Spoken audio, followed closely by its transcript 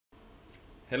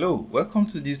Hello, welcome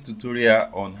to this tutorial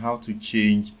on how to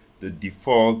change the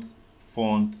default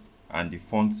font and the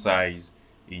font size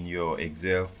in your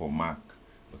Excel for Mac.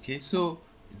 Okay, so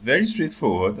it's very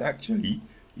straightforward actually.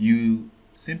 You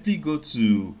simply go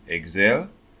to Excel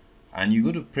and you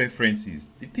go to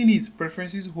preferences. The thing is,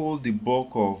 preferences hold the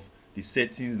bulk of the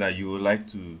settings that you would like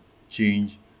to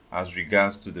change as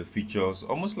regards to the features,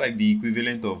 almost like the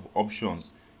equivalent of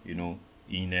options, in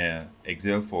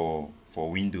Excel for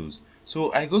Windows.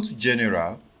 So I go to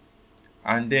general,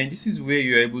 and then this is where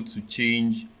you're able to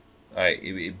change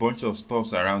a bunch of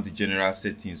stuffs around the general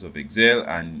settings of Excel,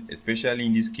 and especially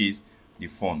in this case the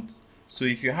font. So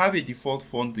if you have a default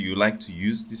font you like to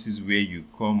use, this is where you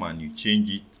come and you change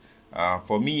it.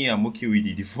 For me, I'm okay with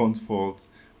the default font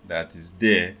that is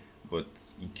there,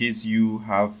 but in case you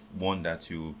have one that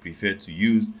you prefer to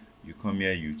use, you come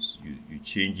here, you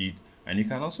change it. And you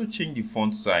can also change the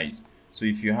font size. So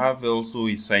if you have also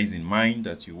a size in mind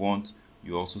that you want,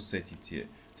 you also set it here.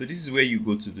 So this is where you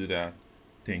go to do that.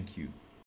 Thank you.